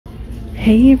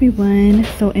Hey everyone,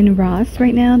 so in Ross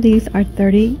right now these are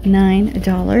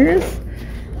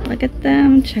 $39. Look at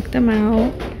them, check them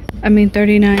out. I mean,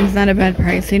 39 is not a bad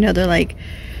price, you know, they're like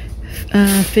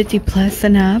 50 plus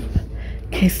and up.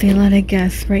 Okay, see a lot of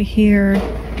guests right here.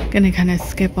 Gonna kind of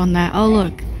skip on that. Oh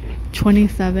look,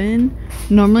 27.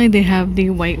 Normally they have the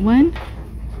white one.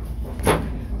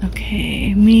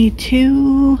 Okay, me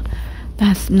too.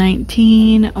 That's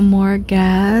 19. More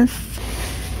gas.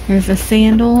 Here's a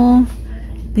sandal.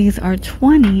 These are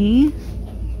 20.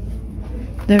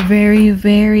 They're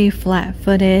very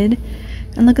flat-footed.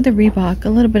 And look at the Reebok, a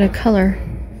little bit of color.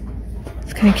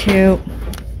 It's kind of cute.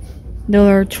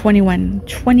 They're 21.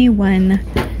 21.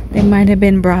 They might have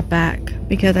been brought back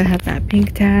because I have that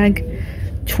pink tag.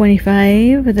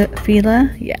 25 with the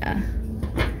Fila. Yeah.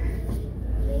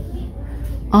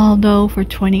 Aldo for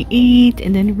 28.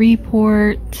 And then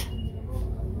Report.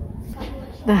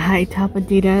 The high top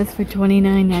Adidas for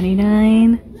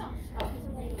 $29.99.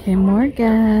 Okay, more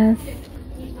gas.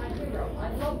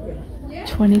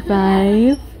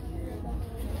 25.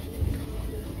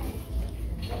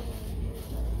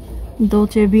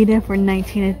 Dolce Vita for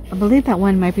 19. I believe that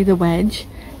one might be the wedge.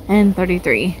 And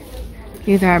 33.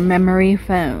 These are memory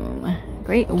foam.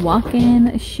 Great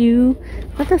walk-in shoe.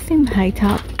 Is that the same high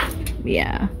top?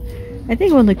 Yeah. I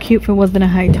think it would look cute if it wasn't a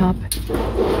high top,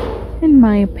 in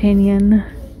my opinion.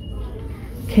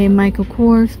 Okay, Michael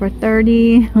Kors for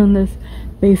 30 on this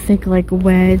basic like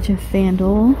wedge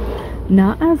sandal.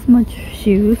 Not as much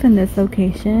shoes in this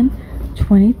location.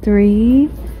 23.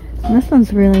 And this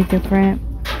one's really different.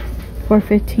 For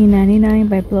 $15.99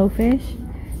 by Blowfish.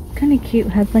 Kind of cute.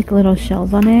 Has like little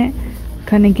shells on it.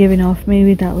 Kind of giving off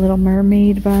maybe that Little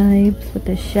Mermaid vibes with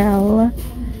the shell.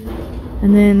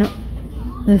 And then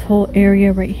this whole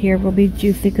area right here will be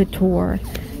Juicy Couture.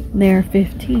 They're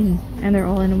 15 and they're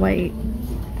all in white.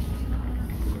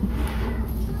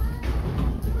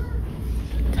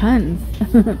 Tons.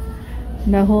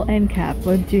 The whole end cap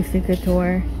with Juicy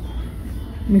Couture.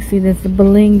 Let me see this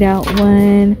blinged out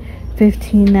one.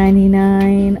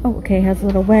 $15.99. Oh, okay, it has a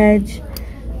little wedge.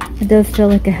 It does feel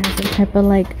like it has a type of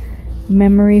like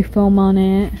memory foam on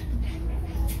it.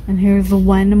 And here's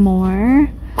one more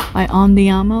by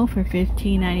Andiamo for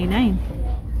 $15.99.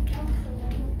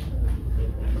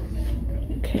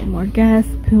 Okay, more gas.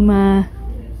 Puma.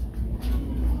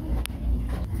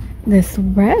 This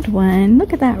red one,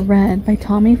 look at that red by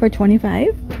Tommy for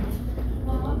 $25.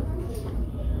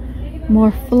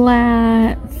 More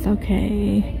flats.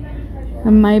 Okay.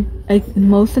 And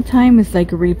most of the time it's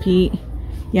like repeat.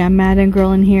 Yeah, Madden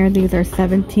Girl in here. These are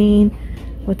 17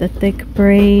 with a thick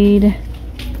braid.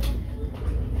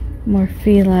 More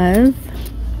Filas.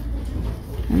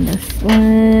 And this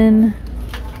one.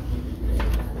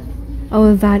 Oh,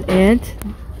 is that it?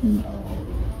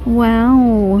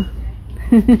 Wow.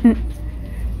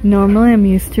 Normally I'm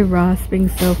used to Ross being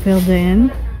so filled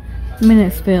in. I mean,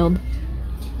 it's filled.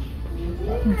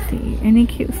 Let's see. Any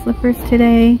cute slippers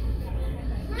today?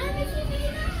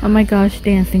 Oh my gosh,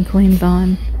 Dancing Queen's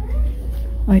on.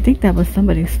 Oh, I think that was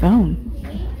somebody's phone.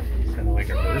 Kind of like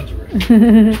our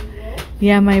birds.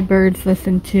 Yeah, my birds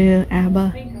listen to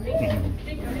ABBA.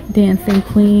 Dancing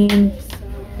Queen.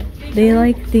 They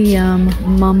like the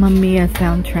Mamma Mia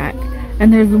soundtrack.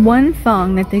 And there's one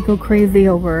song that they go crazy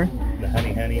over. The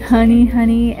Honey.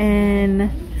 Honey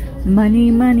and Money.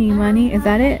 Is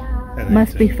that it?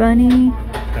 Must be funny.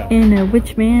 Yeah. In a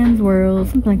witch man's world.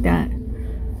 Something like that.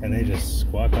 And they just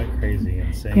squawk like crazy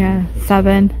and sing. Yeah,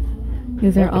 7.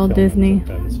 These are all Disney.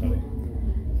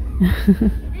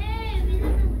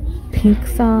 Pink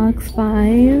socks,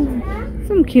 5.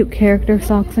 Some cute character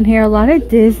socks in here. A lot of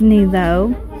Disney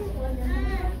though.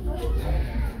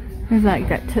 There's like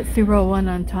that Tootsie Roll one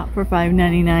on top for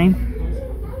 $5.99.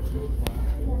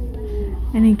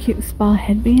 Any cute spa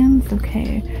headbands?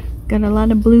 Okay. Got a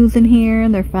lot of blues in here.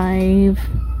 They're 5.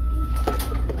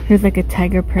 Here's like a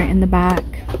tiger print in the back.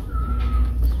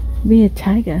 Be a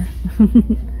tiger.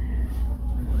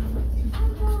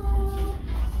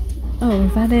 Oh,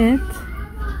 is that it?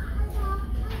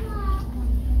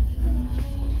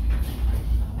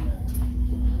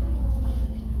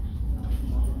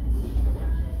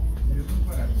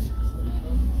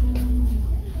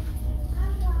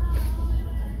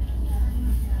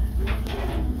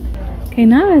 Okay,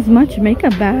 not as much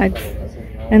makeup bags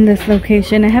in this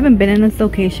location. I haven't been in this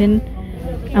location.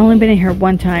 I've only been in here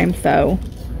one time, so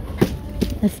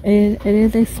it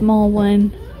is a small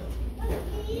one.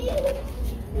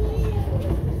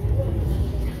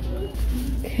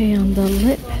 Okay, on the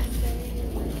lip.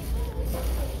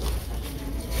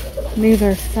 These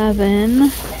are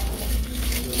 7.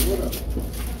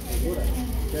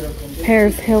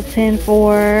 Paris Hilton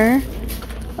for,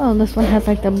 oh, this one has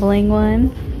like the bling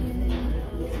one.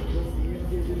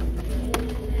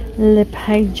 Lip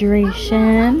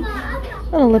hydration.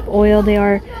 Little lip oil. They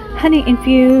are honey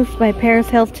infused by Paris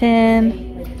Hilton.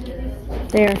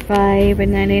 They are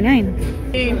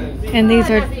 $5.99. And these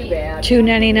are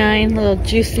 $2.99. Little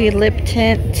juicy lip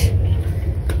tint.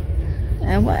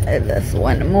 And what is this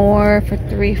one more for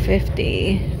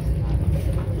 $3.50?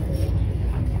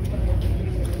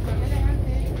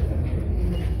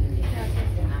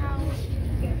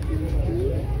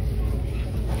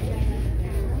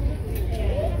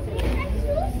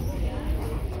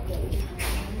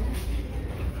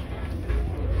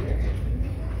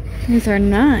 These are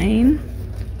 $9.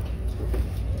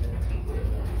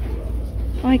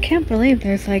 Oh, I can't believe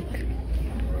there's like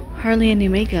hardly any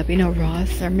makeup. You know,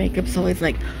 Ross, their makeup's always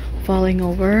like falling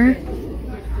over.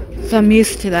 So I'm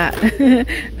used to that.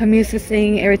 I'm used to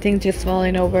seeing everything just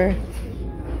falling over.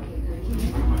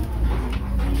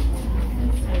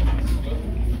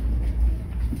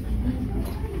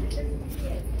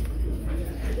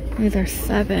 These are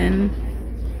 $7.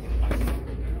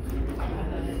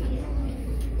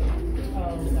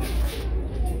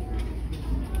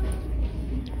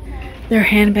 Their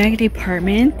handbag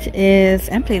department is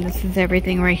empty. This is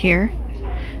everything right here.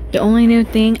 The only new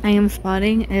thing I am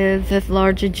spotting is this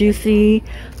large juicy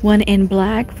one in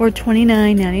black for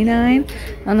 $29.99.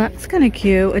 And that's kind of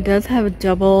cute. It does have a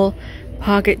double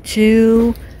pocket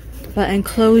too, but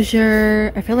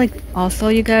enclosure. I feel like also,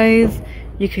 you guys,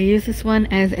 you could use this one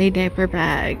as a diaper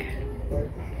bag.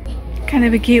 Kind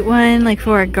of a cute one, like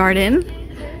for a garden.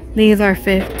 These are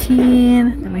 $15.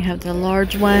 Then we have the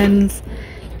large ones.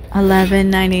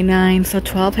 $11.99, so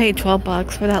paid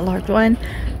 $12 for that large one.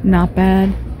 Not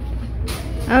bad.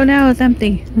 Oh no, it's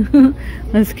empty.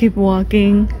 Let's keep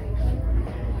walking.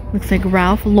 Looks like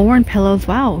Ralph Lauren pillows.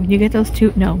 Wow, you get those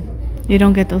two? No, you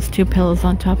don't get those two pillows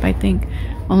on top, I think.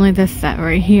 Only this set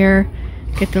right here.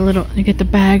 You get the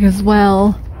bag as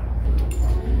well.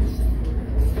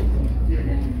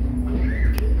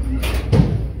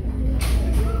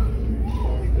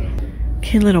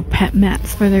 Little pet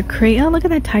mats for their crate. Oh, look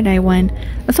at that tie-dye one.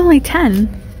 That's only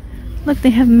 $10. Look, they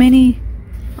have many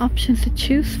options to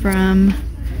choose from.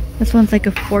 This one's like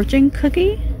a fortune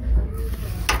cookie,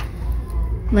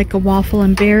 like a waffle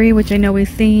and berry, which I know we've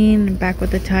seen. Back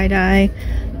with the tie-dye.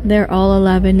 They're all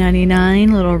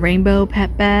 $11.99. Little rainbow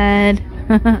pet bed.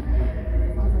 Oh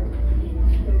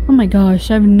my gosh,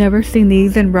 I've never seen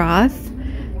these in Ross.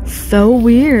 So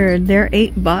weird. They're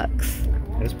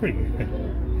 $8. That's pretty good.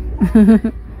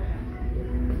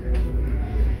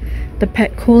 The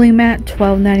pet cooling mat,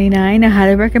 $12.99. I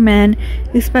highly recommend,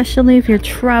 especially if you're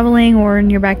traveling or in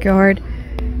your backyard.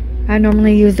 I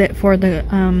normally use it for the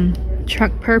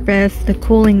truck purpose, the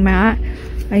cooling mat.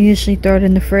 I usually throw it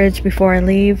in the fridge before I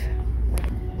leave.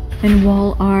 And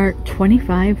wall art,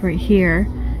 $25 right here.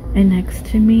 And next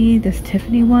to me, this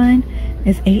Tiffany one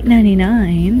is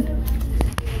 $8.99.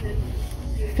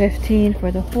 $15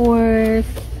 for the horse.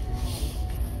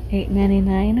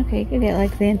 $8.99. Okay, you can get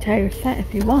like the entire set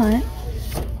if you want.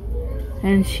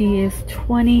 And she is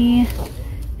 $20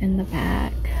 in the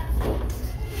back.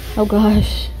 Oh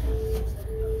gosh,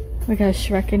 we got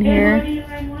Shrek in here.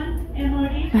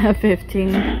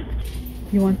 $15.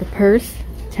 You want the purse?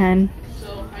 $10.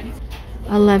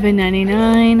 $11.99.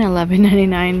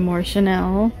 $11.99 more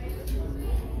Chanel.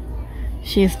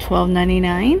 She is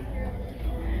 $12.99.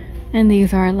 And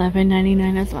these are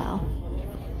 $11.99 as well.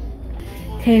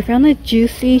 Okay, I found the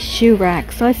juicy shoe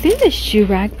rack. So I've seen this shoe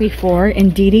rack before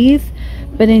in DD's,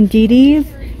 but in DD's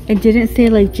it didn't say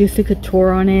like Juicy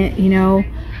Couture on it, you know.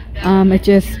 It's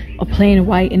just a plain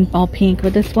white and all pink.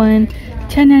 But this one,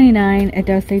 $10.99. It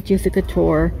does say Juicy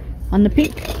Couture on the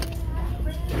pink.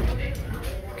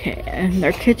 Okay, and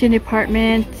their kitchen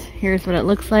department. Here's what it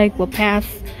looks like. Let's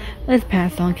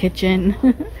pass on kitchen.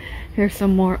 Here's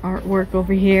some more artwork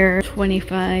over here.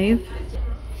 $25.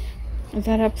 Is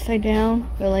that upside down?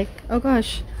 They're like, oh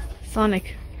gosh,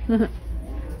 Sonic.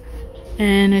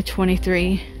 And a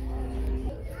 $23.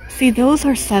 See, those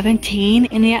are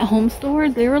 $17. In the at-home store,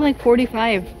 they were like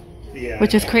 $45. Yeah.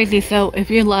 Which is crazy. So if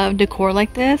you love decor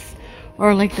like this,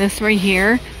 or like this right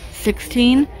here,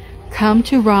 $16. Come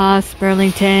to Ross,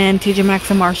 Burlington, TJ Maxx,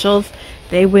 and Marshalls.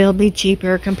 They will be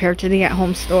cheaper compared to the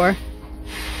at-home store.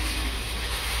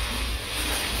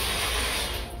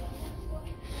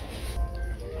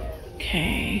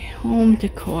 Okay, home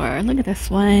decor. Look at this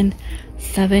one.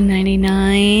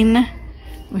 $7.99.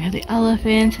 We have the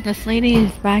elephant. This lady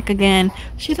is back again.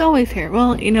 She's always here.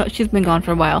 Well, you know, she's been gone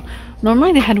for a while.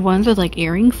 Normally they had ones with like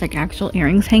earrings, like actual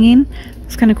earrings hanging.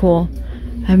 It's kind of cool.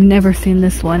 I've never seen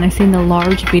this one. I've seen the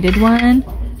large beaded one.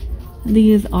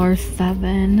 These are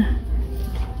 $7.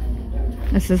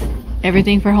 This is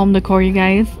everything for home decor, you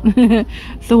guys.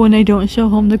 So when I don't show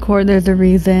home decor, there's a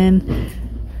reason.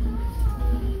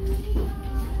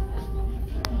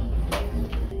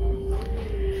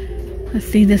 Let's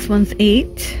see, this one's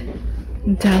 $8.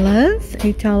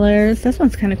 $8. This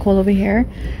one's kind of cool over here.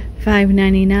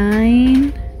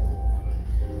 $5.99.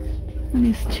 And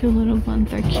these two little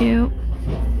ones are cute.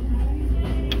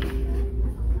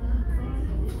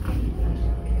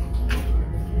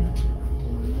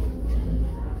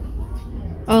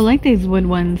 Oh, I like these wood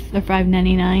ones. They're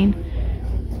 $5.99.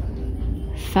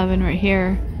 $7 right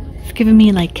here. It's giving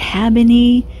me like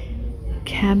cabiny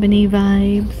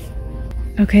vibes.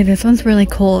 Okay, this one's really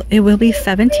cool. It will be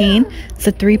 $17. It's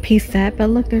a 3-piece set, but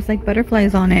look, there's like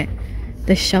butterflies on it.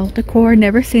 The shelf decor,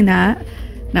 never seen that.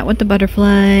 Not with the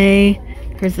butterfly.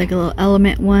 Here's like a little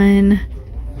element one.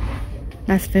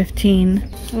 That's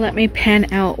 $15. Let me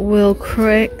pan out real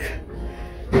quick.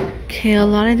 Okay, a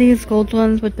lot of these gold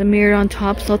ones with the mirror on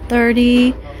top, so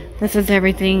 $30. This is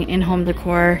everything in home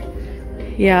decor.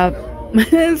 Yeah,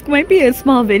 this might be a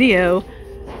small video.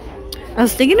 I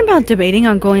was thinking about debating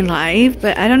on going live,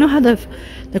 but I don't know how the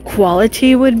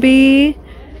quality would be.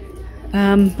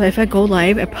 But if I go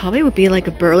live, it probably would be like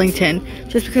a Burlington,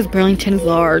 just because Burlington's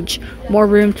large, more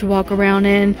room to walk around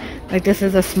in. Like this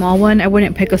is a small one. I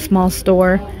wouldn't pick a small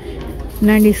store.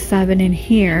 $97 in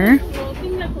here.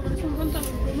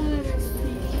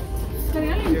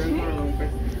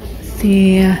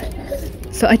 See,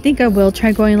 so I think I will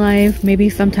try going live maybe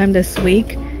sometime this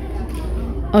week.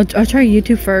 I'll try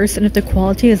YouTube first, and if the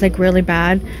quality is like really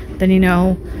bad, then you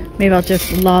know, maybe I'll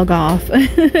just log off.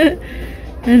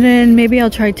 And then maybe I'll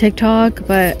try TikTok,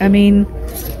 but I mean,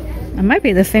 it might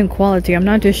be the same quality, I'm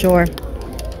not too sure.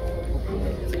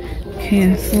 Okay,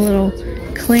 it's a little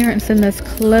clearance in this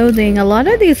clothing. A lot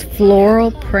of these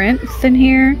floral prints in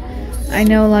here. I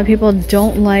know a lot of people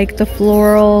don't like the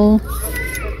floral.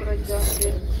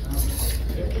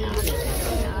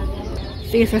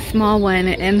 See, it's a small one.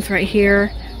 It ends right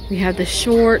here. We have the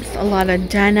shorts, a lot of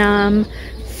denim.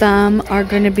 Some are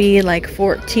going to be like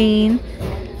 14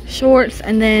 shorts,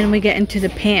 and then we get into the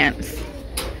pants.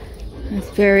 It's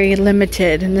very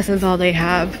limited, and this is all they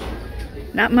have.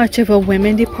 Not much of a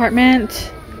women department.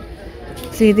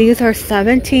 See, these are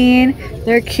 17.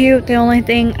 They're cute. The only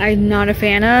thing I'm not a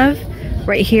fan of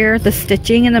right here, the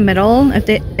stitching in the middle. If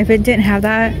it didn't have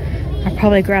that, I'd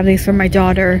probably grab these for my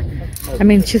daughter. I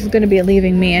mean, she's going to be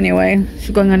leaving me anyway.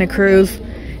 She's going on a cruise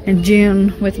in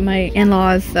June with my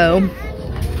in-laws, so.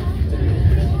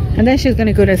 And then she's going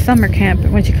to go to summer camp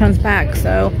when she comes back,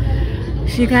 so.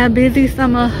 She got a busy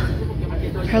summer.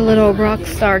 Her little rock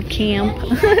star camp.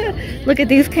 Look at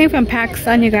these, came from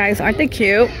PacSun, you guys. Aren't they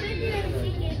cute?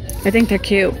 I think they're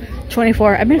cute.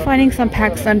 24. I've been finding some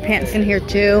PacSun pants in here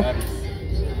too.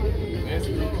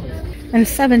 And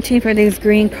 17 for these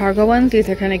green cargo ones. These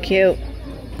are kind of cute.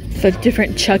 So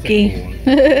different Chucky.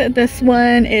 This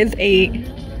one is 8.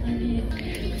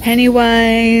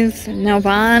 Pennywise,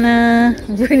 Nirvana,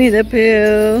 Winnie the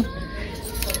Pooh.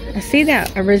 I see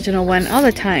that original one all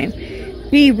the time.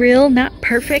 Be real, not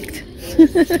perfect.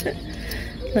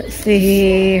 Let's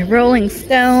see. Rolling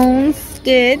Stones,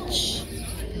 Stitch.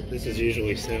 This is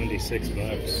usually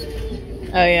 $76.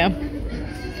 Oh yeah.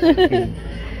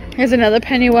 Here's another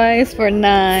Pennywise for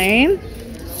 $9.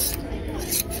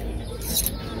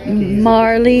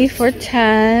 Marley for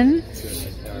 $10.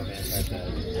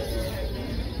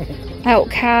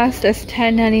 Outcast is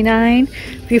 $10.99.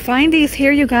 If you find these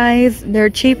here, you guys, they're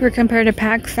cheaper compared to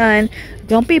PacSun.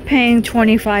 Don't be paying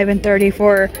 $25 and $30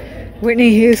 for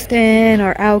Whitney Houston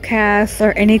or Outcast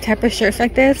or any type of shirts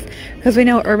like this, because we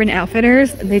know Urban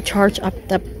Outfitters, they charge up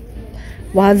the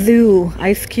wazoo.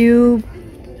 Ice Cube,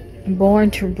 Born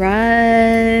to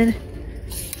Ride,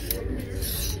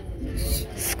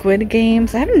 Squid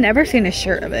Games. I've never seen a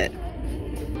shirt of it.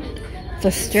 It's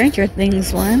a Stranger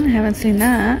Things one. Haven't seen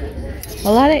that.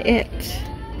 A lot of it.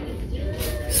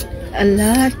 A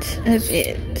lot of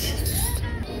it.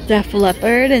 Def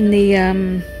Leppard in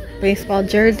the baseball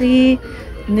jersey.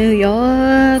 New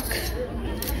York.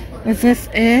 Is this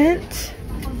it?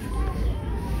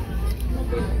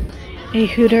 A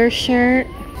Hooters shirt.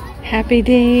 Happy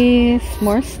Days.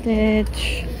 More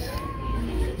Stitch.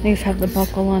 These have the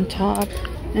buckle on top.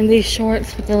 And these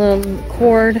shorts with the little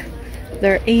cord.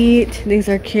 They're 8. These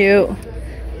are cute.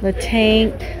 The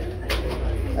tank.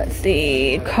 Let's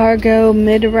see. Cargo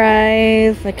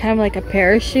mid-rise. Like kind of like a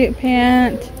parachute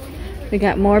pant. We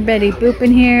got more Betty Boop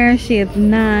in here. She is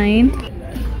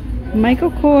 9. Michael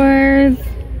Kors.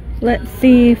 Let's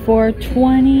see, for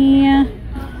 $20.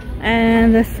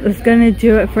 And this is gonna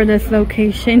do it for this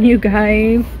location, you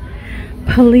guys.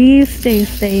 Please stay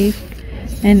safe,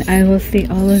 and I will see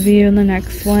all of you in the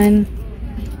next one.